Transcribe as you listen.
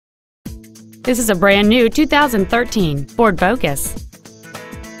This is a brand new 2013 Ford Focus.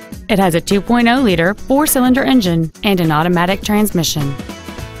 It has a 2.0-liter four-cylinder engine and an automatic transmission.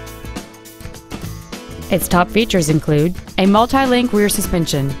 Its top features include a multi-link rear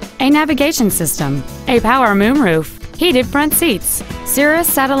suspension, a navigation system, a power moonroof, heated front seats, Sirius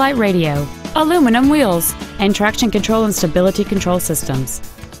satellite radio, aluminum wheels, and traction control and stability control systems.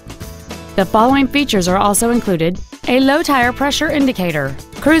 The following features are also included: a low tire pressure indicator,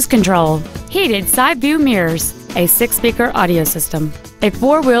 cruise control, heated side view mirrors, a 6-speaker audio system, a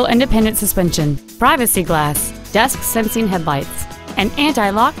 4-wheel independent suspension, privacy glass, dusk sensing headlights, an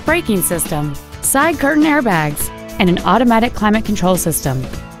anti-lock braking system, side curtain airbags, and an automatic climate control system.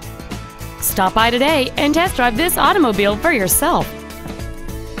 Stop by today and test drive this automobile for yourself.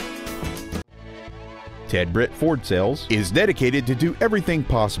 Ted Britt Ford Sales is dedicated to do everything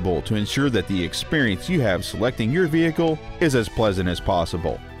possible to ensure that the experience you have selecting your vehicle is as pleasant as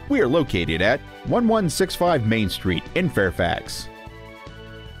possible. We are located at 1165 Main Street in Fairfax.